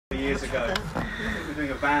years ago. We were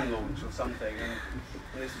doing a van launch or something, and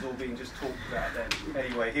this was all being just talked about then.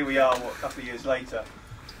 Anyway, here we are, what, a couple of years later,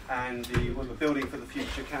 and the Building for the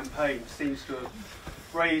Future campaign seems to have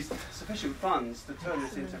raised sufficient funds to turn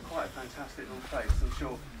this into quite a fantastic little place. I'm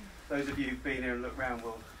sure those of you who've been here and looked around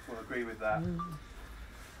will agree with that.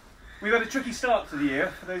 We've had a tricky start to the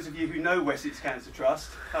year. For those of you who know Wessex Cancer Trust,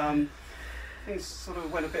 things sort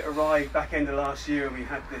of went a bit awry back end of last year, and we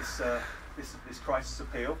had this crisis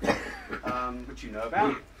appeal, which you know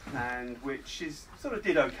about, and which sort of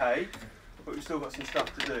did okay, but we've still got some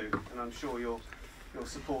stuff to do, and I'm sure you'll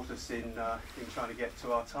support us in trying to get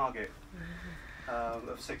to our target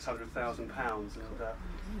of £600,000, and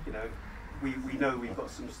you know. We know we've got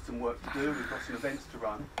some work to do, we've got some events to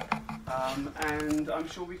run, and I'm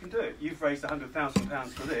sure we can do it. You've raised £100,000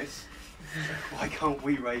 for this, so why can't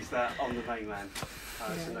we raise that on the mainland?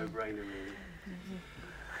 It's a no-brainer, really.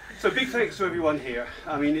 So big thanks to everyone here.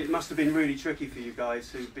 I mean, it must have been really tricky for you guys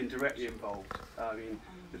who've been directly involved. I mean,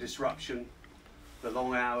 the disruption, the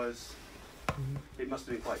long hours, it must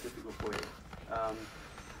have been quite difficult for you.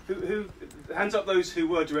 Who hands up those who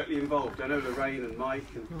were directly involved? I know Lorraine and Mike,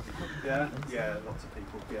 and yeah, lots of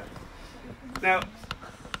people. Yeah. Now,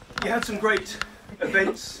 you had some great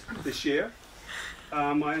events this year.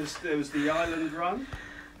 There was the Island Run,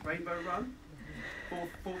 Rainbow Run, for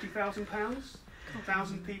 £40,000.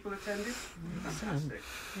 1,000 people attended. Fantastic.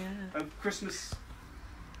 A Christmas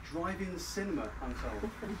drive-in cinema, I'm told.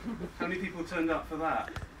 How many people turned up for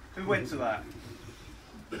that? Who went to that?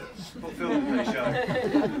 What film did they show?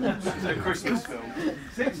 It's a Christmas film.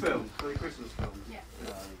 6 films for the Christmas films. Yeah.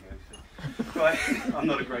 Right, I'm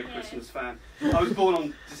not a great Christmas fan. I was born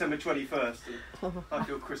on December 21st, and I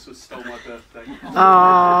feel Christmas stole my birthday.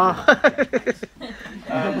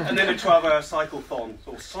 And then a 12-hour cycle-thon,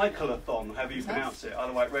 or cycle-a-thon, however you pronounce it, Isle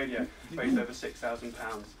of Wight Radio, raised over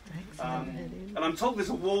 £6,000. And I'm told there's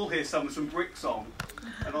a wall here somewhere with some bricks on,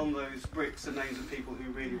 and on those bricks are names of people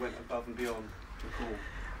who really went above and beyond the call.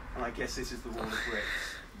 And I guess this is the wall of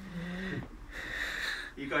bricks.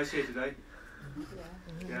 Are you guys here today?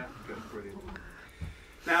 Yeah, good, brilliant.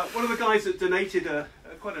 Now, one of the guys that donated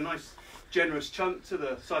quite a nice, generous chunk to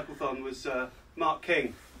the cyclethon was Mark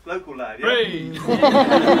King, local lad. Yeah?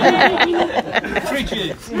 3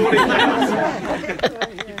 kids. Boarding cows.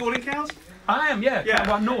 You boarding cows? I am, yeah. I'm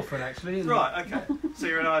about Norfolk, actually. Right, okay. So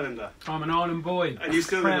you're an islander. I'm an island boy. And you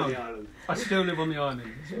still live on the island? I still live on the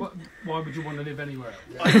island. Why would you want to live anywhere else?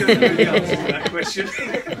 I don't know the answer to that question.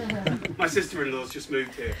 My sister-in-law's just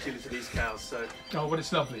moved here. She lives in East Cowes, so... Oh, well,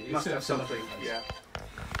 it's lovely. Must have something, yeah.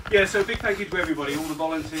 Yeah, so a big thank you to everybody, all the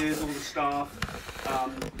volunteers, all the staff.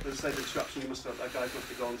 As I say, the disruption that guys must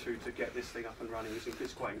have gone through to get this thing up and running.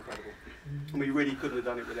 It's quite incredible. And we really couldn't have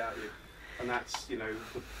done it without you. And that's, you know,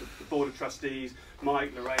 the Board of Trustees,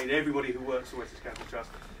 Mike, Lorraine, everybody who works for Wessex Cancer Trust.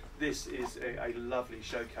 This is a lovely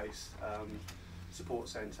showcase support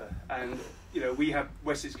centre. And, you know,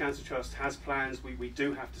 Wessex Cancer Trust has plans. We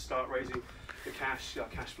do have to start raising the cash, our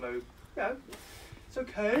cash flow. Yeah, it's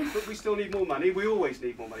okay, but we still need more money. We always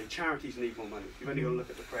need more money. Charities need more money. You've only got to look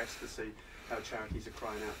at the press to see how charities are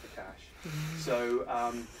crying out for cash. So,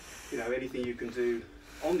 you know, anything you can do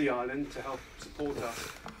on the island to help support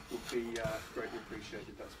us would be greatly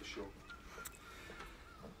appreciated, that's for sure.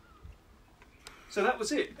 So that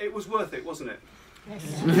was it. It was worth it, wasn't it?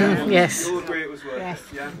 Yes. Yeah. Yes. You all agree it was worth it,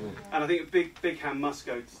 yeah? And I think a big hand must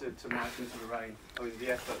go to Mike and to Lorraine. I mean,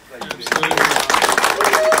 the effort they did.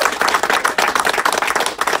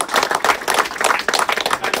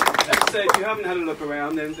 As I said, if you haven't had a look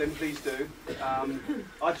around, then please do.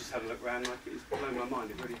 I just had a look around, like it's blown my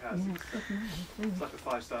mind, it really has. It's like a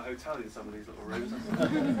 5-star hotel in some of these little rooms.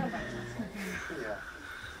 Yeah.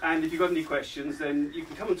 And if you've got any questions, then you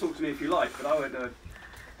can come and talk to me if you like, but I won't know a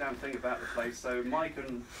damn thing about the place, so Mike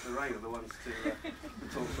and Lorraine are the ones to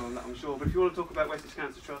talk to on that, I'm sure. But if you want to talk about Wessex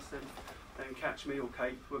Cancer Trust, then catch me or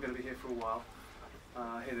Kate. We're going to be here for a while.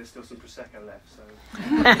 Here there's still some Prosecco left, so...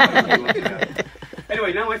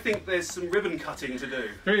 Anyway, now I think there's some ribbon cutting to do.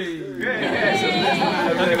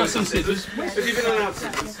 I've got some scissors. Have you been allowed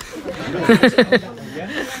scissors?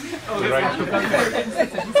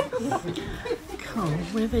 Oh,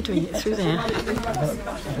 where are they doing it? Through there?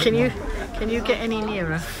 Can you get any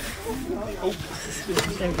nearer? Oh.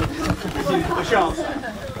 I shan't.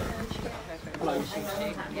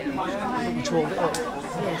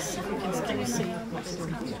 Yes, can you see what they're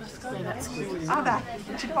doing? No, that's good. Oh, that.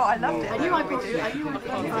 Do you know what? I loved it. I knew I would do. I knew I would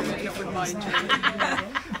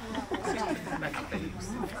do.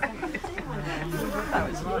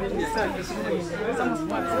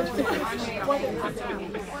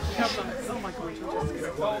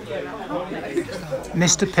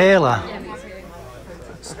 Mr. Paler.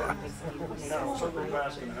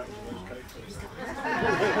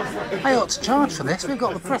 I ought to charge for this. We've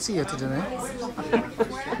got the press here to do it.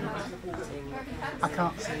 I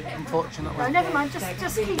can't see it, unfortunately. No, never mind. Just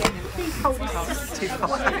keep hold.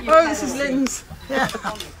 Oh, this is Lynn's. Yeah.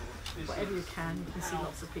 Whatever you can. You can see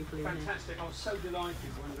lots of people in there. Fantastic. I was so delighted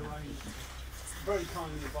when Lorraine very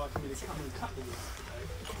kindly invited me to come and cut the wood today.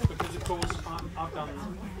 Because, of course, I've done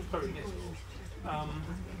very little.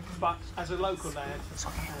 But as a local lad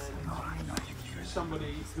and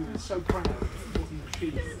somebody who is so proud of what he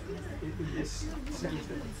achieved in this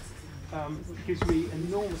centre, it gives me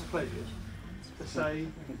enormous pleasure to say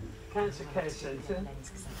Cancer Care Centre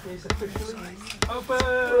is officially open!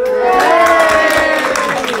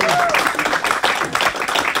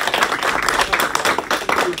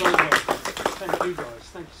 Thank you guys,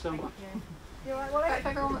 thank you so much. You're right, well, if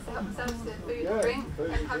everyone wants to help themselves to food or drink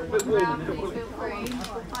and have a walk around, please feel free.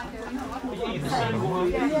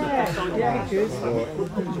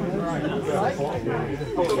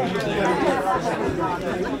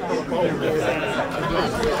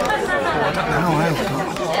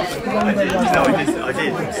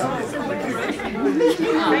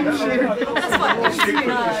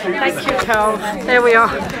 Thank you, Carl. There we are.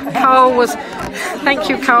 Carl was. Thank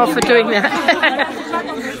you, Carl, for doing that.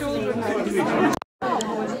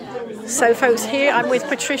 So folks, here I'm with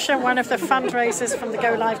Patricia, one of the fundraisers from the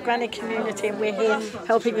Go Live Granny community, and we're here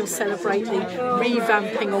helping them celebrate the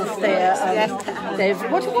revamping of their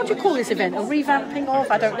what do you call this event? A revamping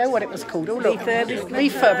of? I don't know what it was called. Oh, look.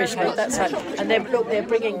 Refurbishment, that's right. And they're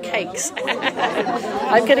bringing cakes.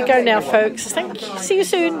 I'm going to go now, folks. Thank you. See you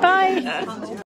soon. Bye.